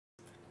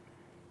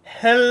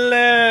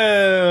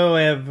Hello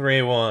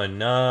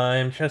everyone,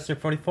 I'm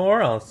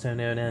Chester44, also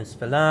known as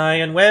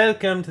Falai, and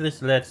welcome to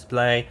this Let's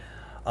Play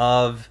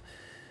of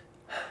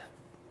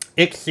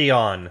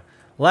Ixion.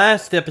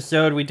 Last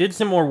episode we did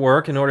some more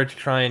work in order to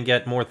try and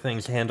get more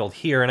things handled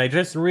here, and I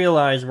just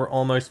realized we're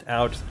almost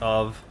out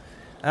of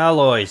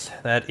alloys.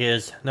 That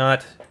is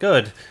not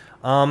good.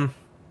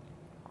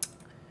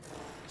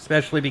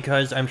 Especially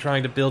because I'm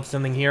trying to build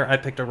something here. I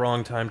picked a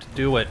wrong time to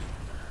do it.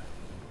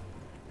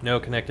 No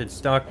connected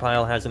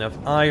stockpile has enough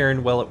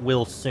iron. Well, it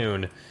will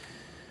soon.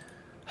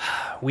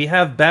 We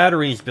have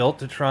batteries built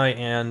to try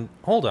and...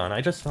 Hold on, I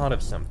just thought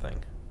of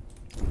something.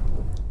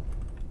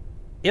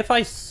 If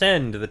I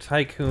send the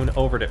Tycoon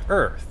over to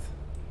Earth...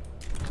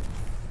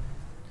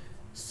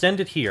 Send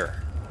it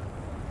here.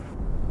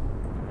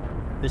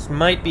 This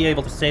might be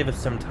able to save us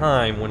some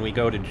time when we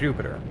go to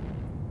Jupiter.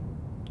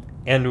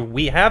 And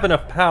we have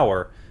enough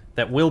power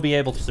that we'll be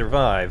able to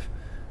survive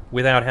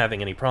without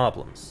having any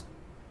problems.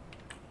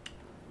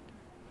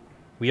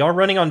 We are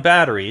running on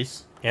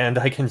batteries, and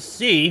I can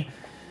see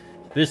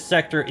this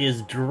sector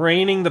is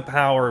draining the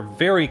power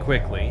very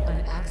quickly.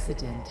 An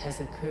accident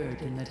has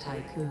occurred in the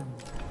Tycoon.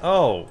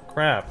 Oh,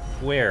 crap.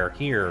 Where?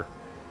 Here.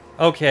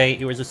 Okay,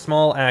 it was a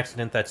small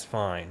accident, that's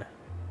fine.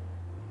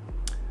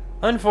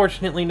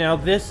 Unfortunately, now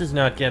this is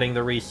not getting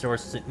the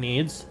resources it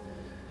needs.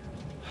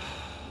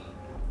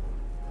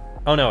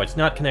 Oh no, it's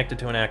not connected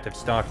to an active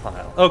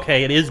stockpile.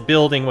 Okay, it is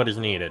building what is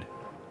needed.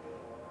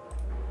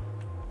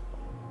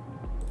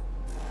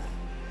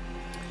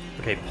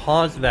 Okay,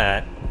 pause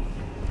that.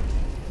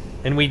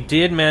 And we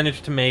did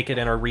manage to make it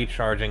and are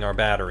recharging our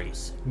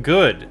batteries.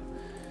 Good.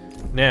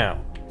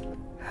 Now,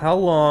 how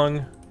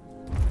long...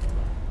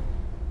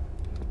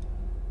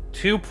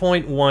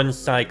 2.1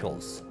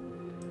 cycles.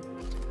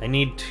 I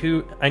need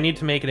to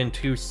make it in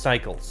 2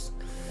 cycles.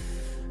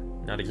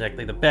 Not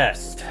exactly the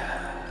best.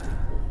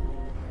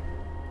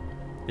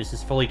 This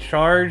is fully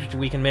charged.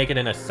 We can make it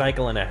in a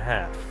cycle and a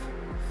half.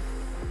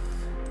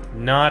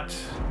 Not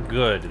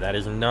good. That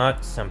is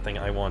not something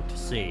I want to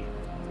see.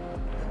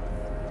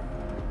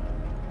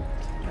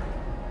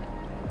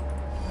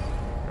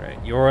 Alright,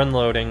 you're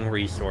unloading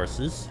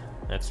resources.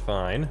 That's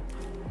fine.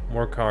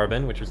 More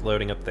carbon, which is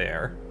loading up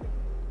there.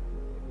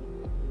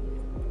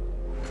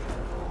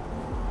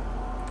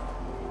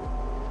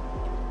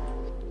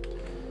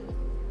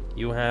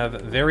 You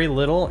have very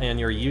little, and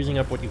you're using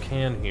up what you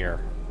can here.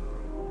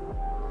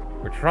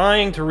 We're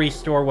trying to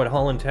restore what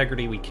hull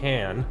integrity we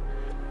can.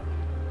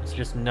 It's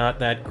just not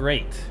that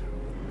great.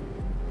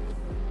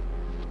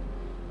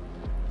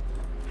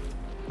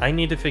 I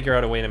need to figure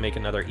out a way to make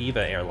another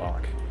EVA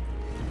airlock.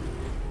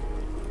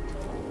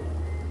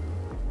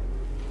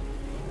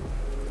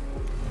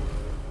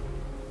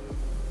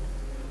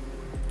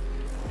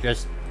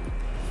 Just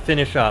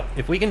finish up.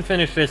 If we can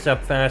finish this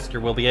up faster,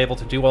 we'll be able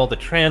to do all the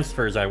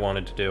transfers I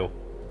wanted to do.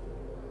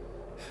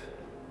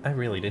 I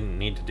really didn't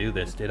need to do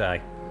this, did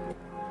I?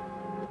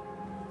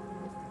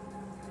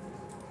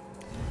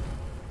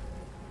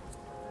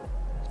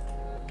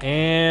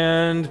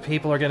 And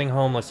people are getting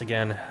homeless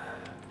again.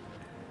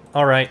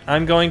 Alright,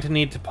 I'm going to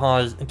need to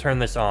pause and turn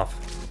this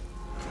off.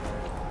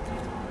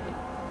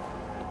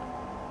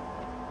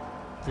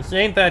 This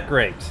ain't that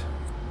great.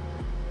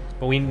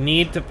 But we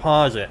need to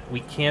pause it.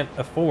 We can't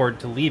afford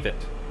to leave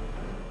it.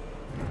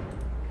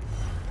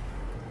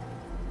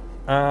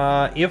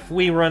 If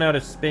we run out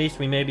of space,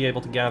 we may be able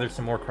to gather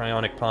some more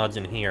cryonic pods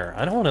in here.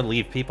 I don't want to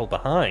leave people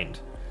behind.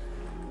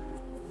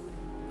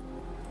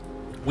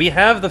 We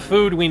have the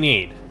food we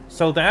need.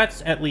 So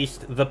that's at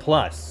least the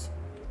plus.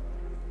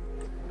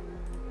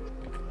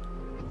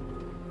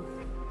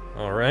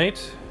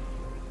 Alright.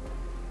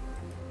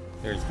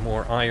 There's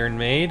more iron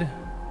made.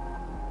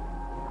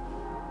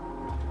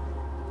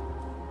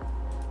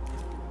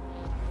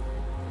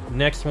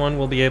 Next one,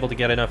 we'll be able to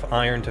get enough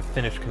iron to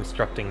finish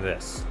constructing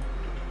this.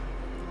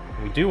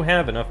 We do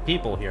have enough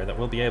people here that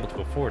we'll be able to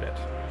afford it.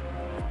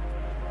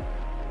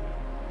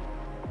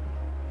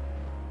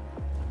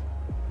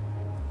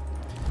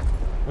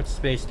 What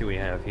space do we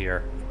have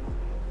here?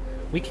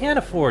 We can't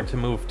afford to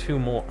move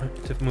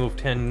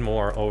 10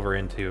 more over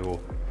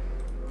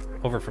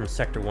from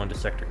Sector 1 to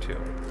Sector 2.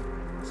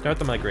 Start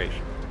the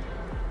migration.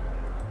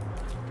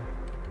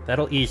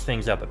 That'll ease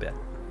things up a bit.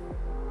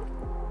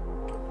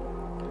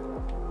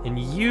 And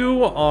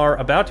you are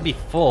about to be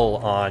full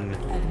on...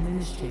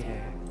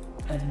 Administrator,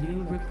 a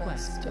new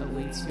request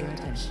awaits your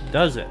attention.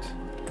 Does it?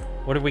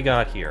 What have we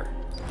got here?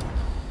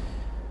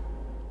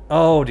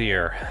 Oh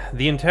dear.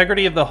 The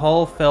integrity of the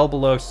hull fell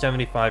below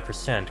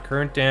 75%.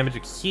 Current damage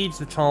exceeds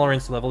the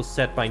tolerance level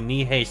set by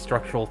Nihei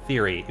structural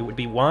theory. It would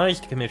be wise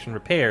to commission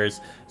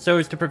repairs so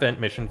as to prevent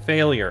mission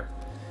failure.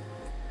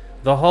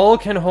 The hull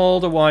can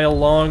hold a while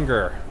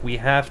longer. We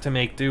have to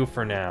make do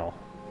for now.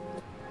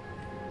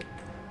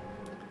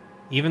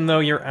 Even though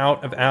you're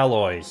out of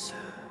alloys,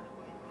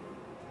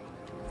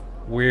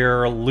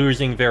 we're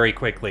losing very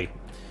quickly.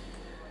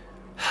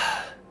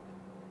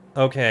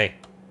 Okay.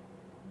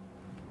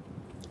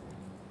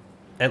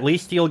 At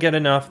least you'll get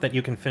enough that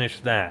you can finish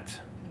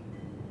that.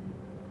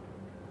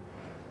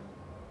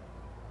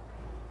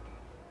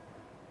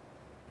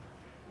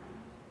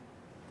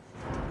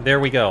 There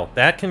we go.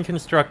 That can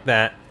construct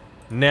that.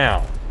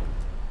 Now,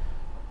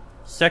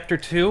 Sector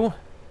 2,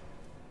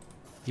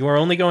 you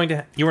are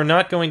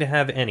not going to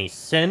have any.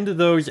 Send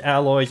those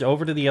alloys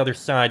over to the other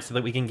side so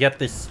that we can get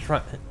this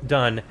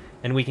done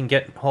and we can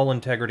get hull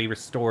integrity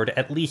restored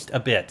at least a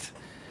bit.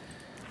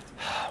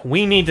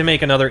 We need to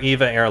make another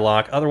EVA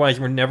airlock, otherwise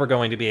we're never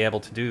going to be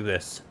able to do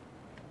this.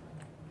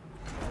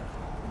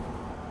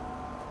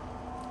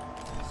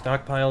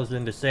 Stockpile has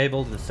been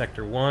disabled in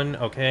Sector 1.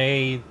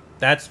 Okay,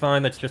 that's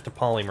fine. That's just a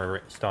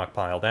polymer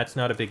stockpile. That's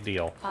not a big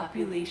deal.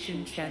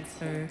 Population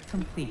transfer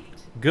complete.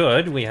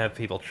 Good, we have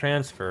people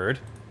transferred.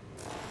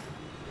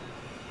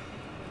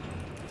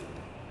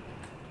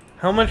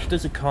 How much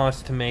does it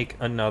cost to make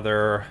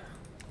another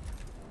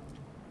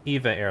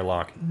EVA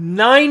airlock?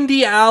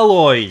 90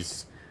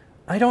 alloys!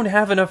 I don't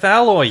have enough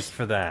alloys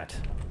for that.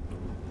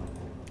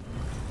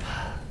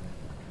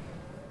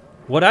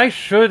 What I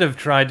should have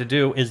tried to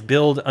do is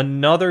build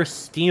another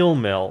steel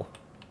mill.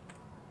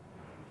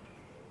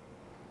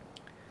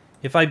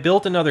 If I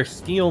built another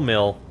steel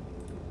mill...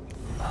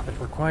 Oh, it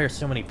requires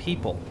so many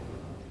people.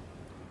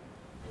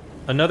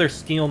 Another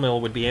steel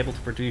mill would be able to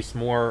produce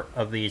more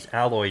of these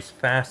alloys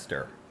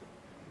faster.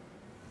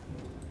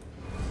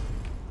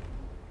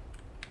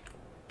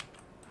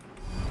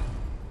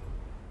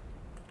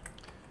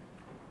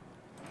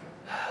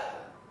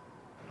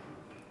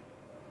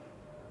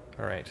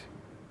 Alright.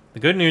 The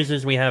good news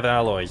is we have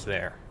alloys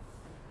there.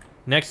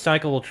 Next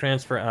cycle we'll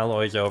transfer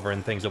alloys over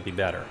and things will be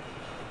better.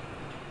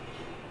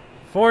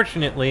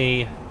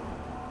 Fortunately...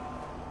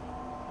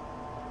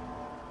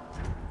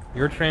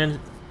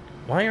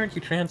 Why aren't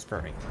you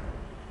transferring?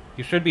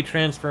 You should be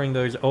transferring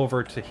those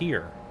over to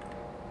here.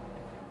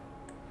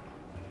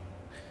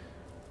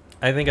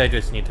 I think I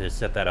just need to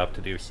set that up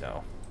to do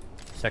so.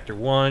 Sector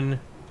 1.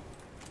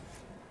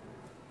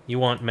 You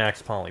want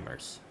max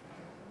polymers.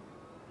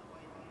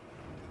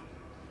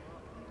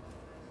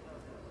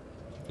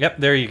 Yep,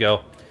 there you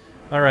go.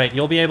 Alright,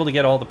 you'll be able to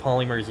get all the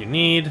polymers you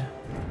need.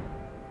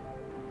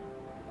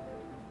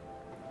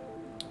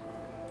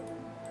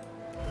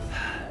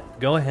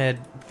 Go ahead,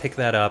 pick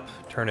that up,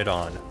 turn it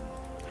on.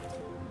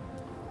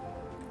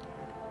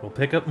 We'll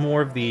pick up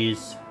more of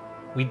these.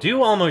 We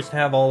do almost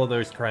have all of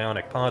those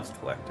cryonic pods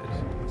collected,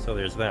 so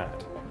there's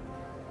that.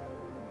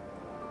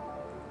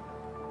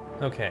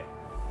 Okay,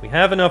 we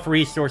have enough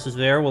resources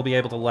there, we'll be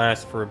able to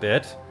last for a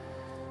bit.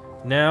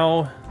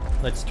 Now,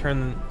 let's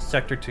turn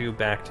Sector 2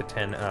 back to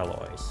 10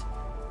 alloys.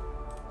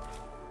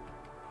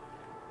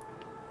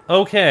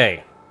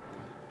 Okay.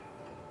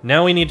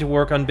 Now we need to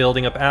work on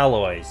building up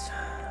alloys.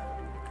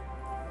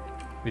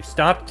 We've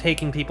stopped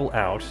taking people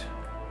out.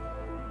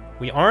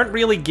 We aren't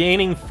really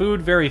gaining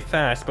food very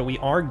fast, but we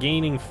are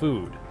gaining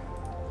food.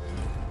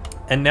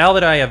 And now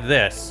that I have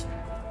this,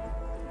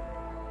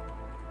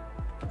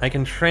 I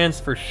can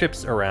transfer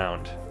ships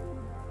around,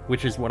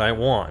 which is what I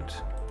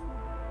want.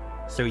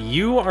 So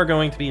you are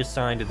going to be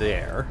assigned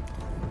there.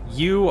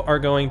 You are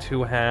going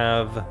to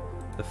have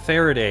the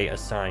Faraday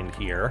assigned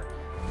here.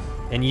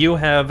 And you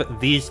have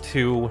these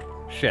two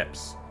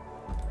ships.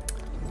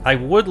 I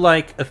would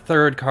like a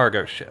third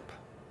cargo ship.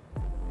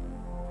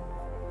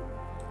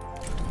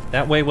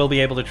 That way we'll be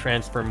able to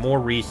transfer more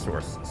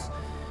resources.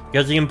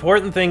 Because the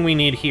important thing we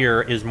need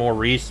here is more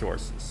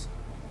resources.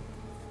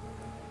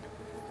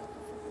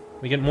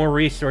 We get more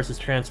resources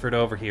transferred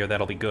over here,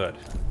 that'll be good.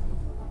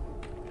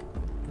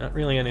 Not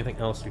really anything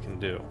else we can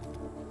do.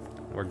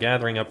 We're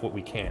gathering up what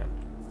we can.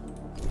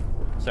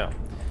 So,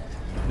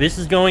 this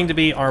is going to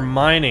be our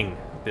mining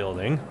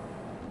building.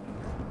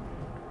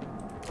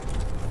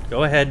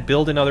 Go ahead,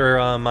 build another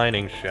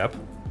mining ship.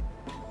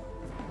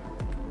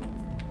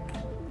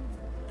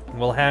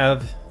 We'll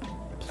have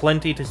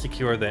plenty to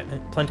secure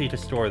that, plenty to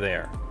store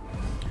there.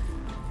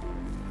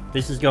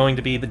 This is going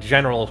to be the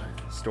general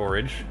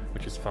storage,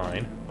 which is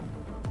fine.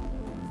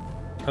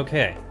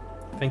 Okay,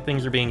 I think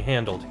things are being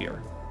handled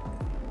here.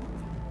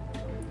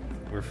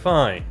 We're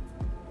fine.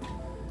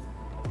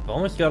 We've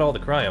almost got all the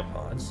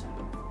cryopods.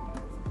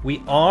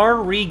 We are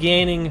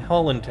regaining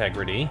hull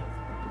integrity.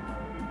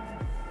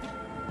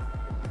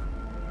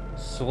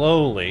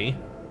 Slowly.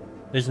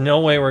 There's no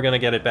way we're going to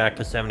get it back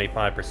to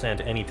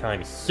 75%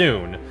 anytime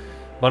soon.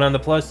 But on the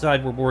plus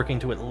side, we're working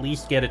to at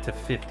least get it to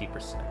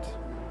 50%.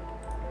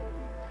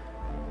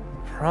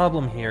 The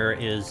problem here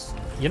is...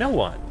 You know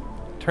what?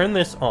 Turn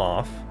this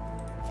off.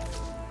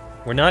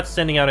 We're not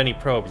sending out any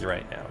probes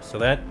right now, so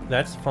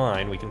that's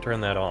fine. We can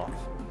turn that off.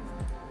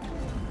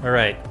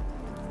 Alright.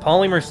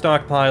 Polymer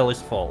stockpile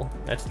is full.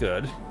 That's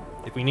good.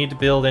 If we need to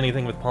build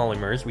anything with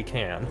polymers, we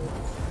can.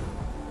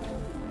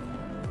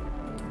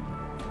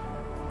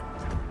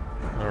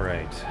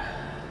 Alright.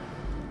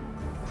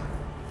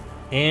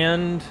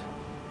 And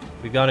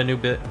we've got a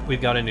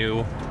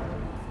new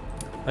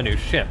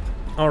ship.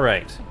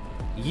 Alright.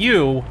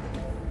 You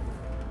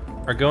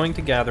are going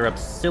to gather up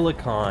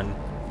silicon.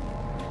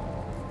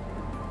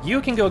 You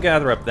can go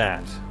gather up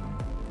that.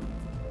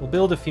 We'll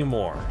build a few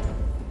more.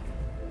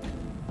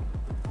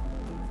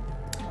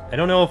 I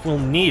don't know if we'll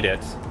need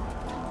it,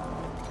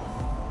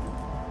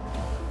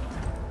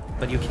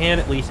 but you can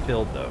at least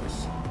build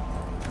those.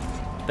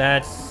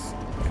 That's...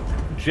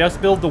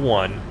 just build the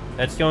one.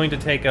 That's going to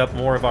take up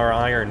more of our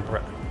iron...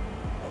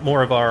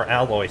 more of our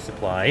alloy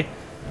supply.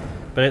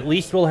 But at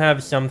least we'll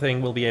have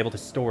something we'll be able to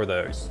store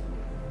those.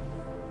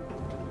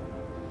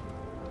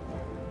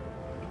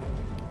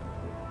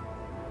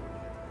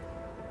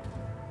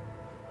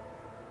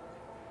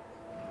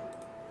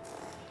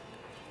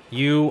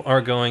 You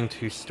are going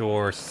to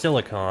store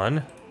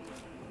silicon.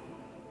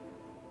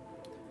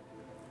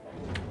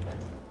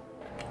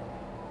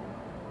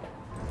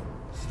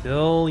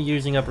 Still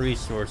using up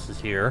resources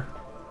here.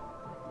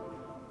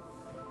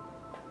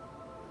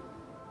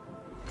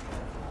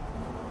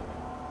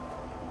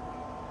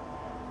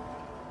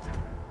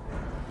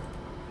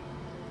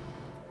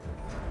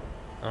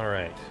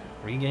 Alright,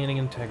 regaining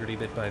integrity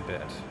bit by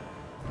bit.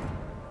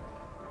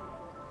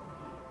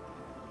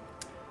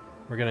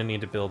 We're gonna need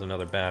to build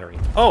another battery.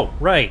 Oh,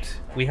 right!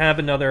 We have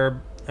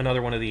another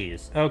one of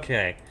these.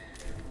 Okay.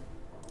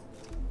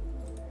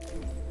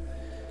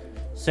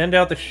 Send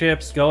out the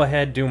ships, go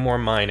ahead, do more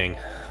mining.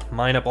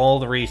 Mine up all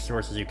the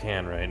resources you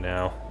can right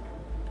now.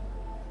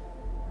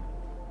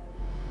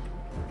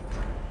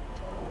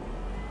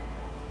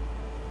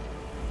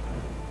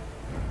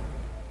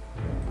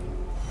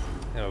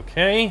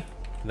 Okay,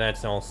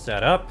 that's all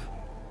set up.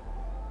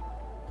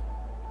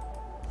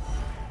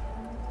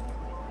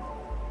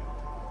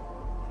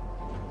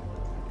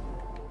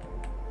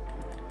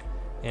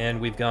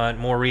 And we've got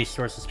more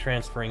resources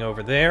transferring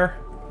over there,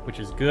 which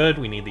is good.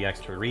 We need the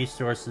extra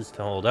resources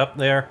to hold up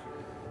there.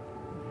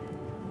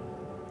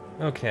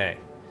 Okay.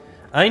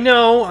 I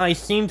know I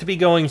seem to be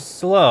going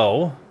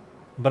slow,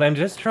 but I'm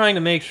just trying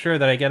to make sure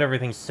that I get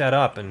everything set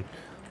up and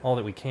all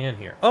that we can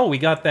here. Oh, we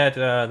got that,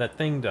 that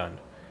thing done.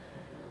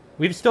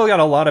 We've still got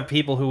a lot of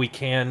people who we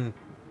can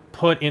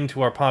put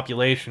into our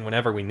population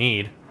whenever we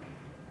need.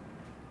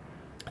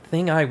 The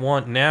thing I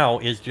want now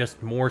is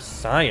just more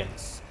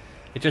science.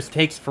 It just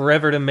takes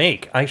forever to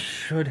make. I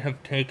should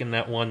have taken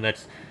that one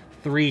that's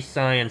 3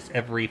 science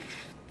every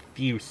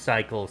few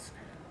cycles.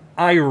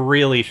 I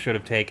really should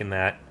have taken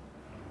that.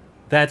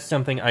 That's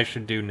something I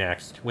should do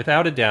next,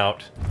 without a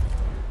doubt.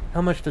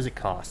 How much does it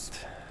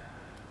cost?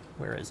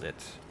 Where is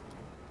it?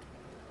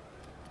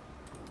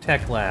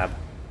 Tech Lab.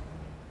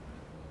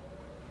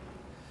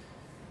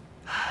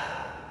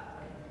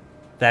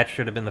 That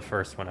should have been the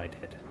first one I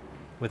did,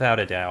 without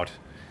a doubt.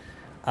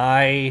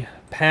 I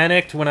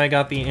panicked when I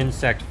got the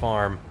insect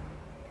farm.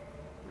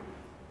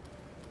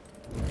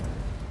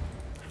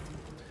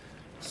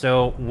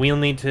 So we'll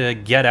need to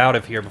get out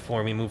of here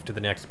before we move to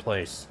the next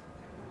place.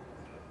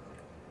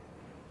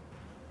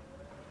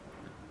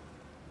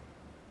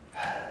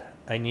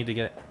 I need to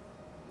get...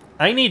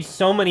 I need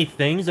so many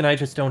things and I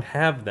just don't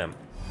have them.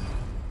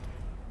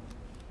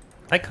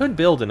 I could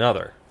build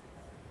another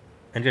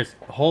and just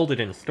hold it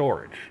in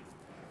storage.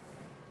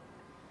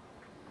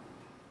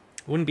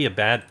 Wouldn't be a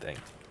bad thing.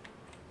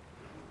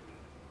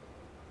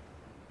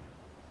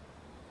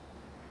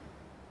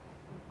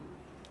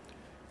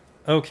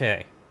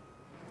 Okay.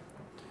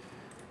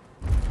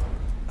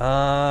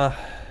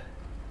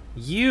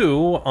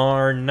 You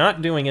are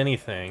not doing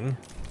anything.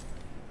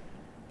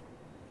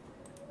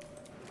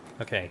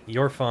 Okay,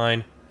 you're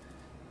fine.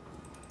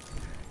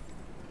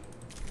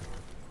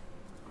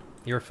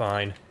 You're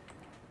fine.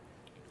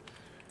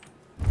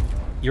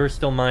 You're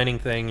still mining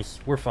things.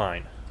 We're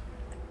fine.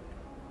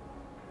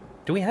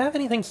 Do we have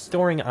anything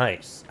storing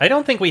ice? I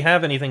don't think we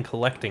have anything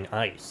collecting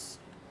ice.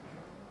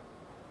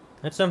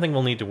 That's something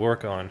we'll need to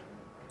work on.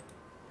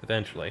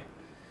 Eventually.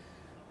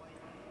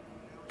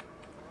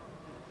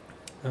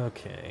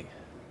 Okay.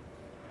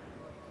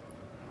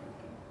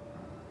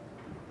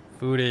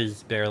 Food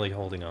is barely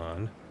holding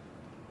on.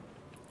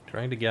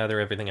 Trying to gather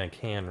everything I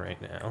can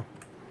right now.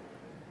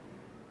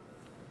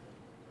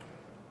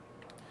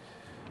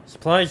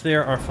 Supplies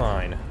there are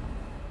fine.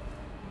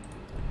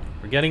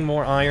 We're getting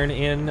more iron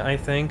in, I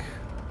think.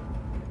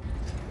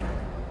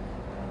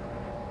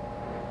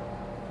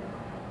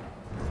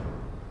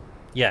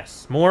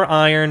 Yes, more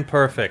iron,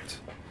 perfect.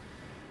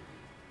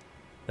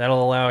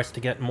 That'll allow us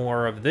to get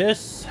more of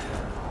this.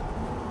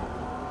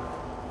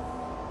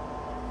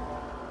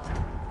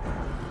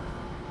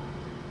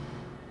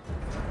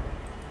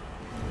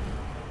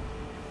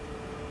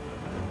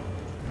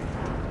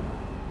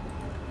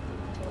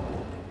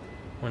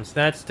 Once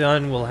that's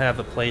done, we'll have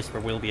a place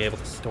where we'll be able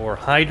to store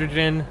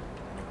hydrogen.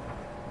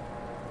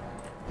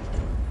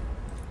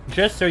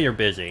 Just so you're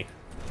busy.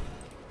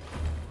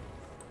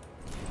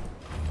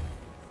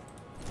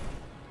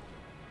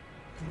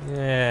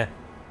 Yeah,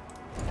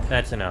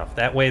 that's enough.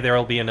 That way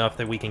there'll be enough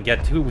that we can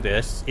get to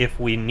this if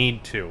we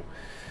need to.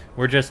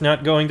 We're just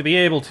not going to be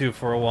able to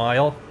for a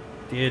while.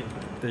 Did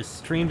the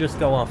stream just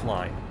go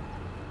offline?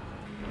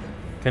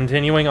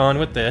 Continuing on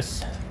with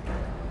this.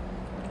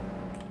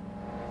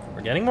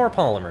 We're getting more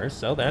polymers,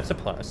 so that's a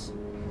plus.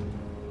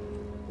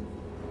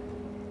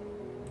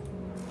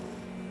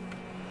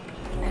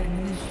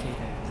 Administrator,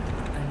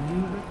 a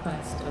new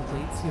request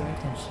awaits your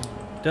attention.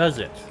 Does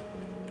it?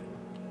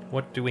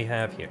 What do we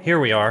have here? Here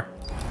we are.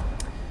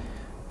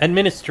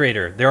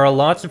 Administrator, there are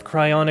lots of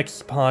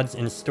cryonics pods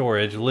in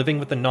storage. Living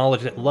with the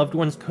knowledge that loved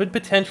ones could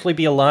potentially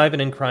be alive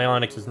and in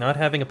cryonics is not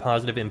having a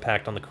positive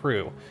impact on the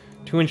crew.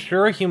 To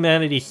ensure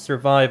humanity's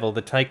survival,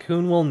 the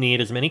Tycoon will need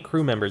as many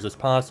crew members as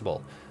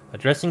possible.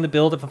 Addressing the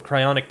buildup of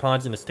cryonic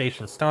pods in the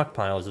station's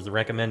stockpiles is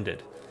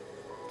recommended.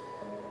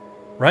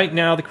 Right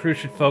now, the crew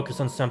should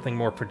focus on something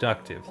more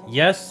productive.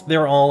 Yes,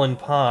 they're all in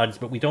pods,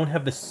 but we don't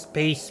have the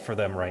space for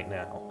them right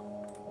now.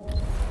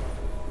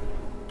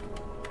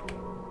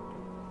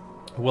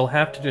 We'll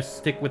have to just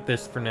stick with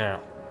this for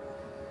now.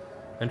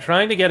 I'm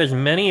trying to get as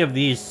many of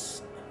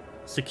these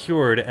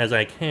secured as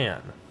I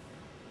can.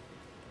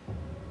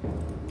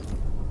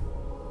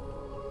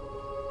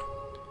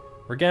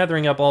 We're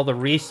gathering up all the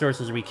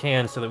resources we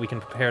can so that we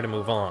can prepare to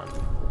move on.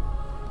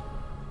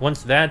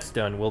 Once that's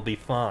done, we'll be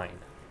fine.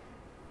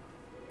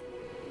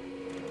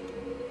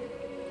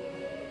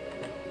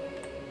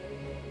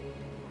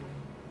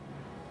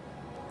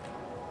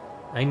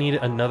 I need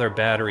another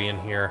battery in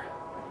here.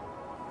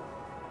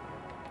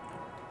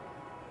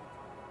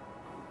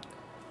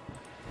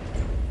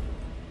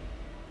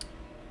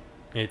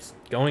 It's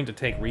going to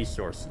take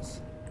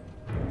resources.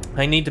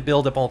 I need to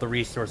build up all the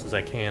resources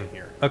I can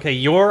here. Okay,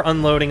 you're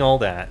unloading all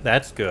that.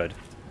 That's good.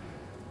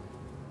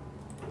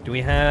 Do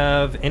we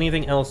have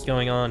anything else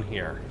going on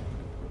here?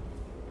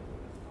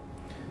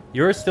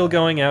 You're still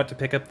going out to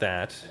pick up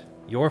that.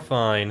 You're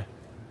fine.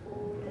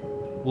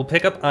 We'll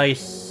pick up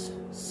ice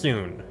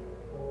soon.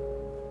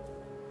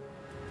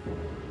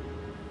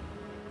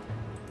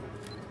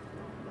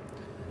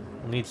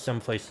 We'll need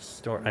someplace to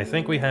store. I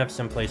think we have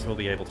someplace we'll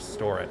be able to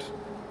store it.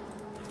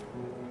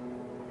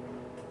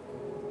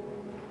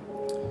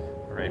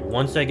 Alright,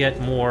 once I get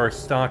more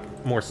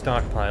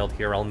stockpiled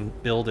here, I'll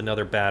build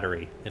another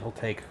battery. It'll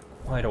take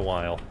quite a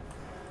while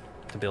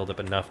to build up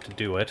enough to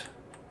do it.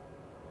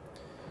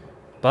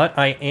 But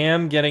I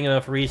am getting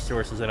enough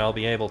resources that I'll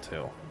be able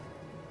to.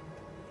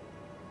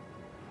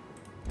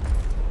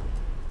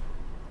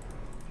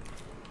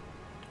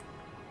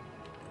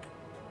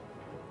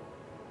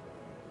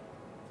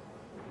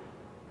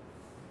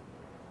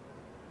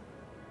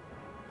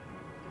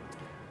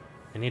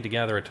 I need to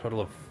gather a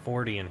total of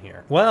 40 in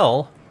here.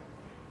 Well,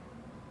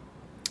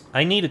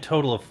 I need a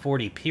total of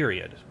 40,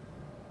 period.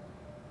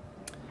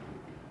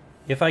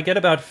 If I get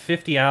about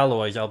 50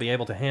 alloys, I'll be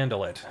able to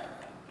handle it.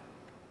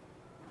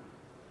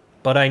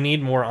 But I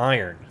need more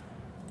iron.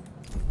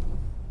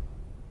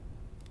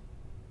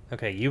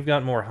 Okay, you've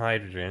got more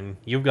hydrogen.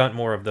 You've got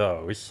more of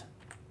those.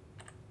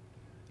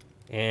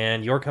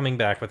 And you're coming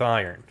back with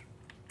iron.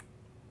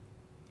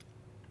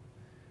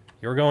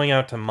 You're going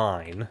out to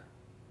mine.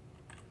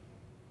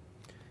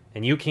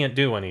 And you can't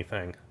do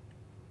anything.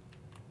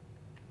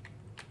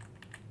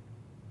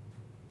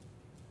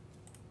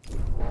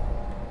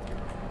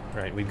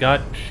 Right, we've got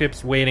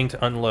ships waiting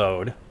to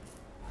unload.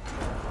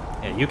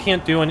 Yeah, you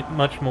can't do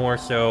much more,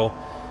 so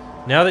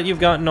now that you've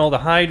gotten all the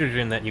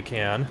hydrogen that you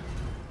can,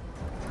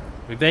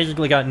 we've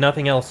basically got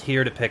nothing else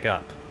here to pick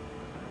up.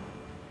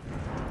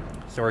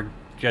 So we're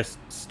just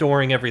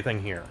storing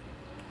everything here.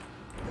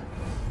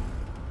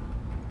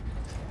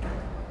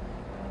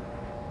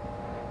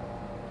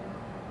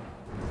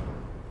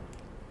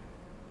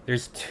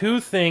 There's two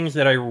things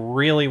that I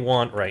really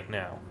want right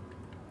now.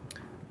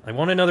 I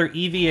want another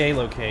EVA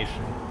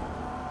location,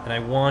 and I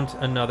want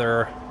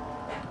another...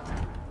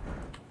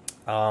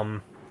 Oh,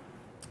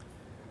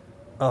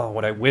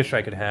 what I wish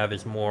I could have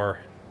is more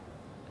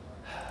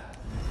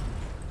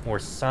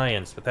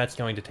science, but that's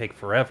going to take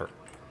forever.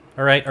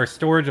 Alright, our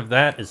storage of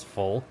that is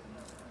full.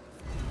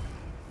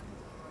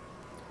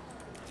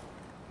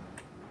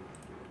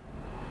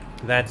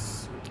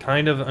 That's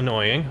kind of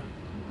annoying.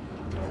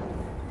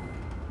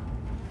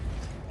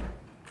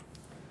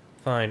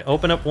 Fine,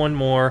 open up one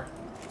more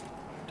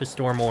to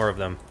store more of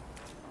them.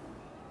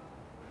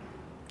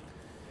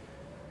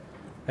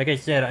 Like I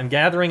said, I'm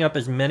gathering up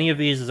as many of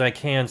these as I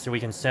can so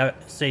we can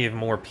save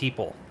more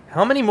people.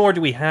 How many more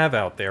do we have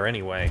out there,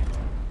 anyway?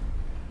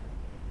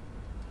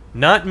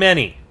 Not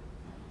many.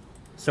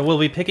 So we'll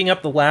be picking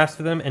up the last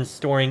of them and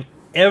storing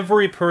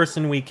every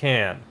person we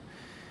can.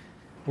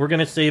 We're going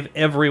to save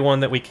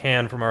everyone that we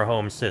can from our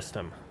home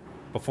system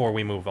before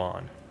we move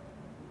on.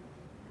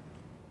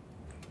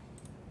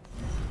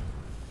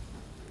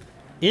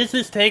 Is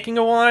this taking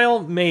a while?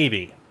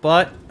 Maybe.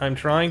 But I'm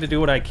trying to do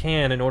what I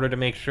can in order to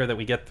make sure that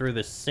we get through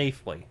this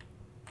safely.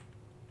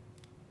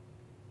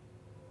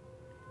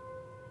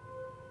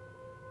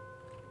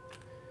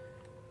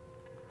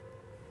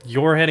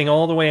 You're heading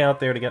all the way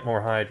out there to get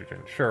more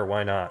hydrogen. Sure,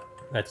 why not?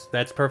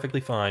 That's perfectly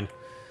fine.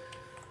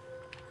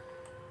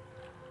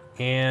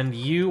 And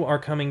you are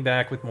coming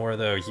back with more of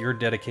those. You're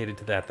dedicated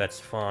to that. That's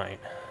fine.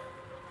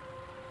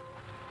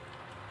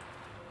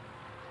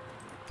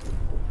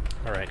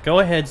 Alright, go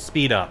ahead,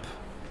 speed up.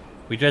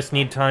 We just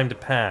need time to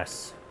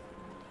pass.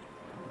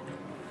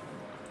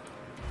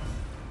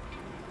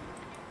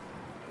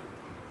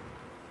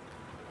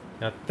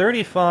 Now,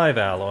 35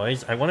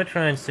 alloys. I want to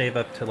try and save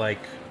up to, like,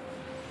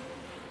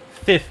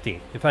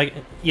 50. If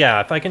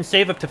I can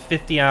save up to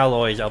 50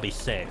 alloys, I'll be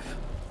safe.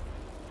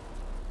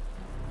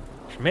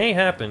 which may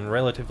happen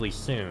relatively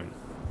soon.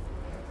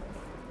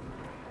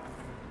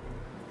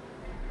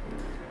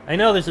 I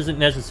know this isn't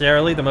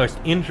necessarily the most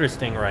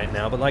interesting right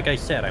now, but like I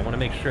said, I want to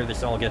make sure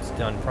this all gets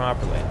done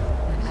properly.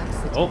 An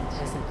accident Oh.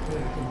 has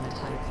occurred in the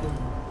typhoon.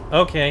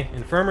 Okay,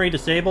 infirmary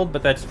disabled,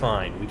 but that's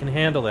fine. We can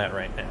handle that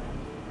right now.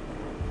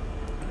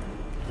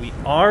 We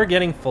are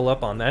getting full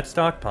up on that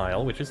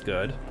stockpile, which is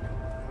good.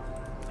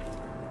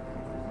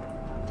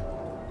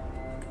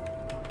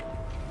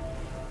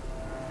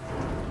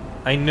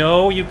 I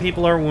know you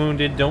people are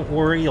wounded. Don't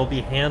worry, you'll be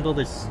handled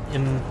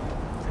in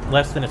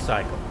less than a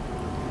cycle.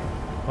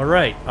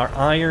 Alright, our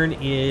iron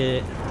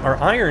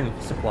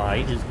supply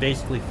is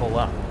basically full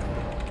up.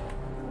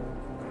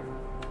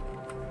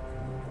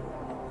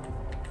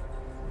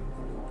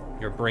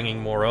 You're bringing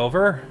more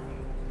over.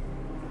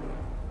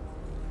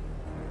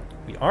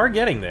 We are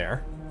getting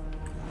there.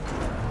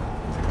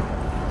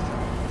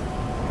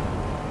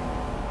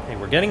 Okay,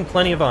 we're getting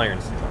plenty of iron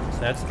supplies.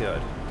 That's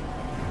good.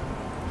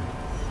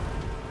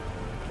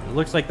 It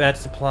looks like that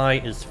supply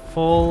is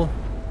full.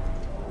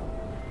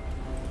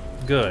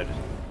 Good.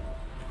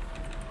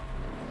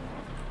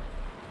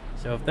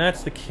 So if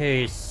that's the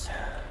case,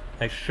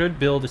 I should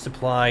build a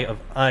supply of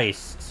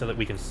ice so that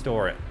we can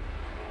store it.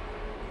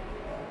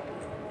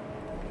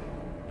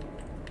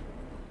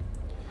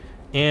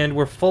 And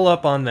we're full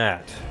up on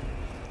that.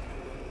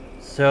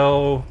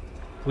 So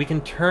we can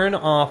turn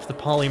off the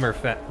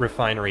polymer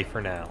refinery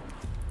for now.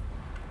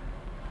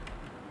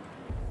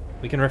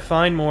 We can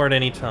refine more at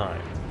any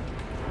time.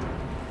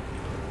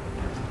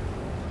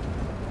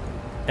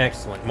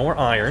 Excellent. More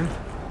iron.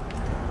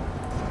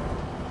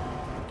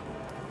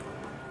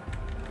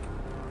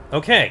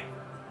 Okay.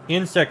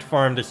 Insect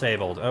farm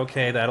disabled.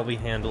 Okay, that'll be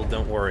handled,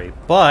 don't worry.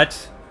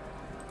 But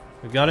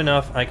we've got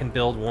enough, I can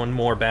build one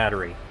more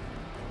battery.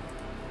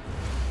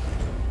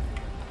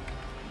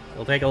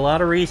 It'll take a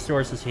lot of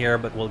resources here,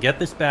 but we'll get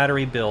this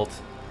battery built.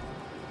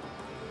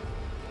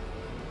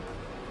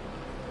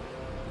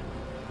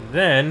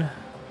 Then,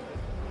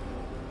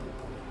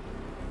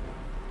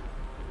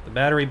 the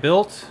battery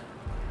built,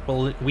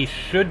 well, we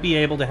should be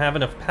able to have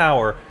enough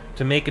power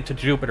to make it to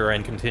Jupiter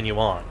and continue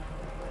on.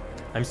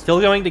 I'm still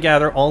going to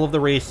gather all of the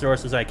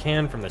resources I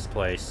can from this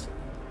place.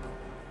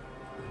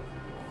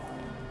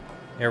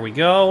 There we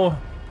go.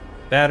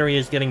 Battery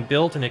is getting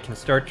built and it can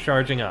start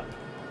charging up.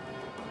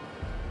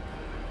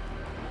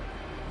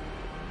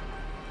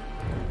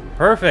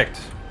 Perfect.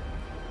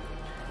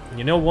 And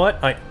you know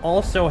what? I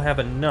also have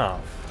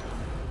enough.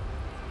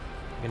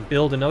 I can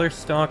build another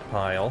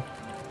stockpile.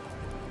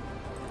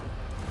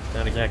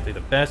 Not exactly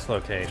the best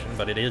location,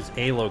 but it is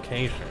a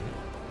location.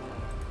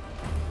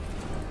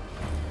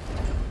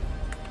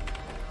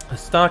 A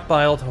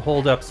stockpile to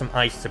hold up some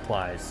ice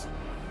supplies.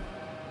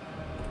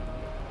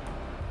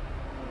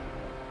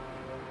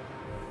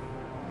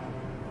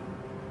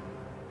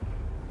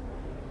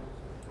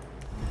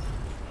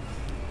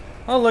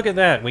 Oh, look at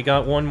that. We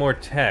got one more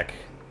tech.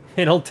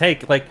 It'll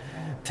take, like,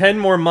 10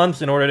 more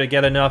months in order to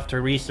get enough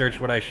to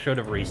research what I should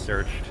have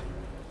researched.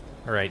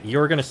 Alright,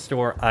 you're gonna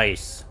store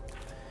ice.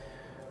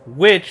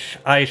 Which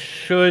I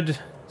should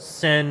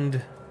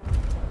send...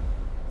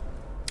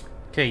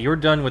 Okay, you're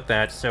done with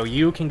that, so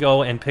you can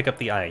go and pick up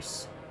the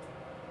ice.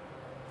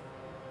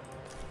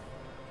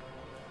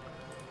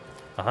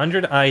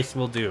 100 ice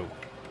will do.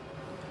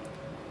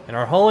 And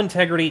our hull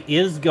integrity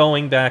is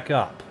going back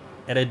up.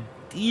 At a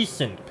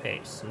decent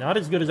pace. Not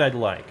as good as I'd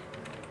like.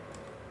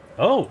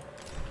 Oh!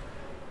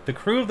 The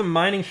crew of the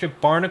mining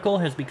ship Barnacle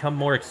has become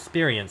more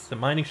experienced. The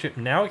mining ship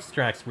now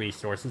extracts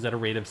resources at a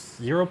rate of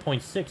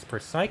 0.6 per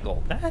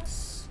cycle.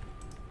 That's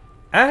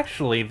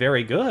actually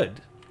very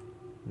good.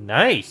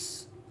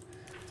 Nice.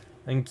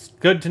 And it's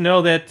good to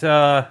know that,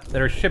 that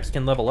our ships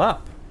can level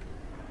up.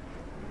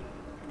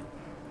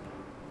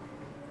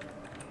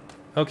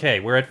 Okay,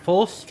 we're at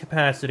full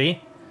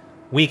capacity.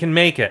 We can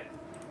make it.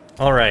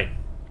 Alright.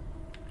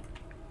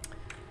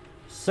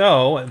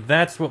 So,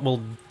 that's what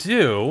we'll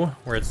do.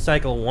 We're at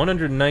cycle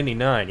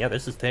 199. Yeah,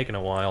 this is taking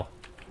a while.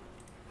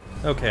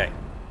 Okay.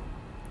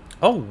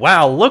 Oh,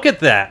 wow, look at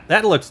that!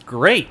 That looks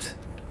great!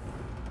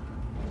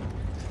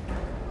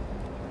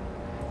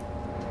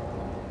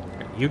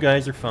 You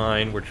guys are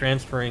fine. We're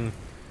transferring...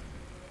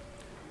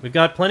 We've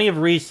got plenty of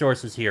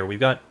resources here. We've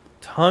got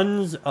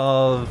tons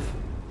of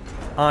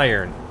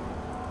iron.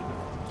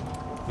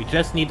 We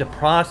just need to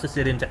process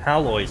it into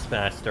alloys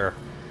faster.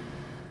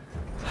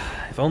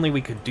 If only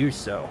we could do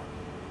so.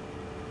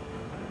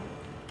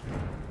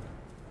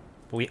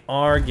 But we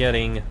are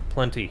getting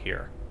plenty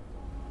here.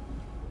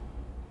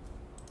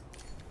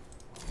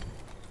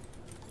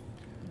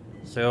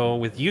 So,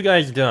 with you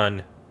guys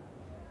done...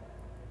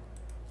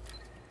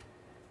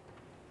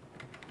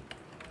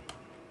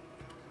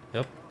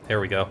 Yep, there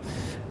we go.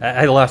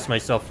 I lost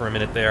myself for a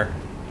minute there.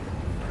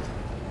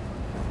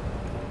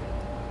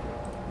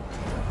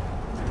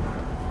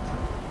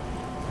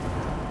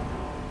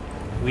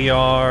 We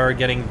are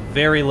getting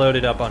very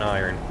loaded up on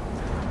iron.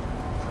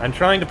 I'm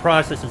trying to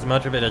process as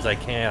much of it as I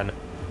can.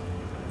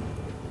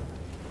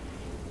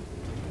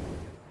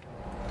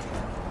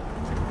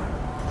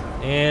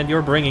 And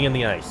you're bringing in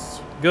the ice.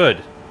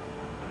 Good.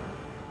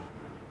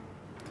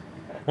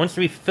 Once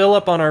we fill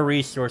up on our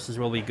resources,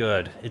 we'll be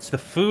good. It's the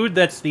food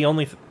that is the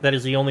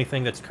only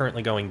thing that's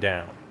currently going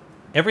down.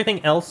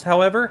 Everything else,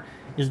 however,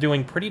 is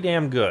doing pretty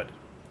damn good.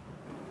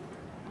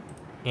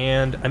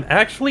 And I'm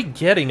actually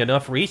getting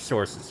enough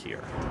resources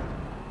here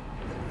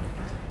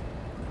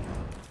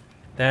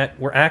that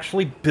we're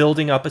actually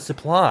building up a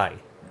supply.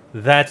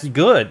 That's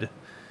good.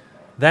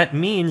 That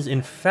means,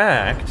 in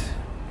fact,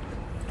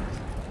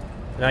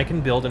 that I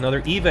can build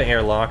another EVA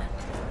airlock,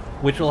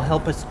 which will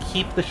help us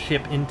keep the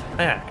ship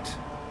intact.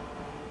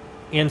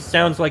 And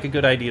sounds like a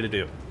good idea to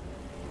do.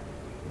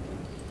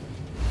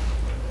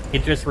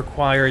 It just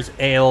requires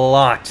a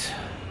lot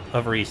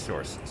of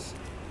resources.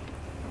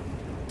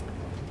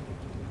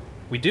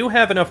 We do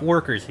have enough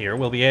workers here,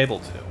 we'll be able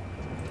to.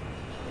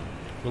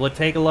 Will it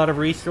take a lot of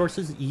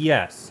resources?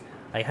 Yes.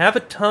 I have a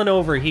ton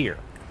over here.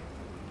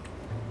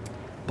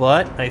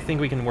 But I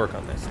think we can work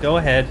on this. Go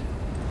ahead.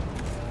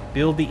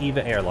 Build the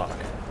EVA airlock.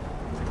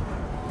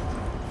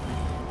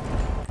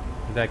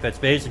 In fact, that's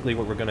basically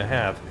what we're going to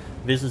have.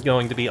 This is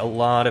going to be a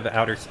lot of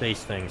outer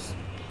space things.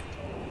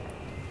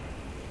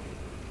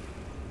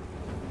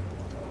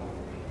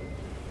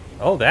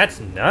 Oh, that's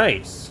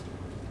nice.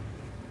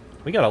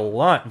 We got a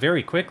lot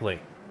very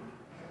quickly.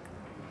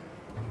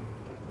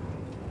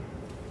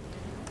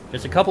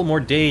 Just a couple more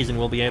days and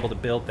we'll be able to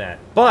build that.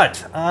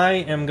 But I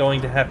am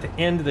going to have to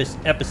end this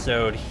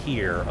episode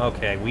here.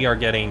 Okay, we are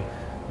getting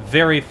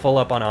very full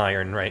up on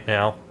iron right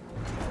now.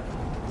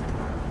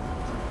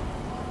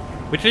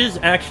 Which is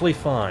actually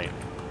fine.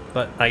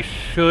 But I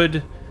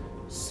should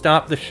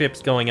stop the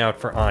ships going out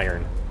for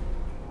iron.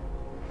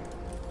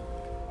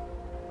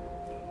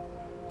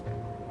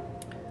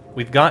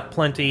 We've got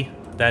plenty.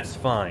 That's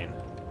fine.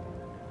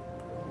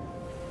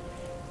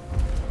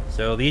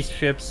 So these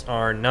ships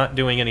are not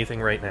doing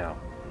anything right now.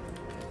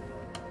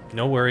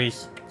 No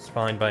worries. It's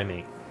fine by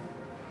me.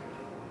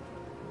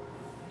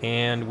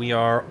 And we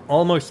are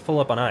almost full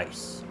up on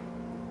ice.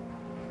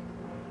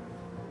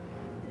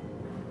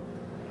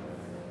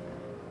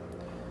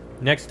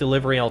 Next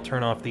delivery, I'll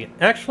turn off the...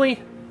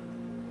 Actually...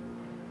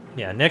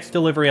 Yeah, next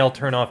delivery, I'll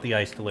turn off the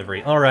ice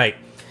delivery. Alright.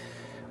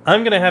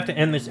 I'm gonna have to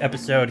end this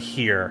episode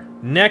here.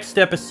 Next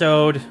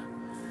episode,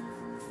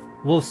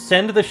 we'll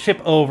send the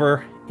ship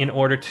over in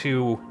order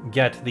to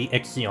get the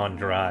Ixion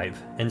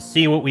drive and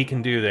see what we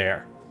can do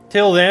there.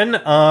 Till then,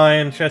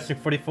 I'm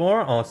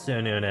Chester44, also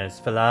known as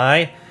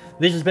Fly.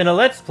 This has been a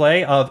Let's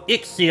Play of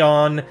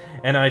Ixion,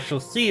 and I shall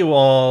see you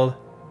all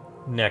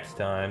next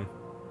time.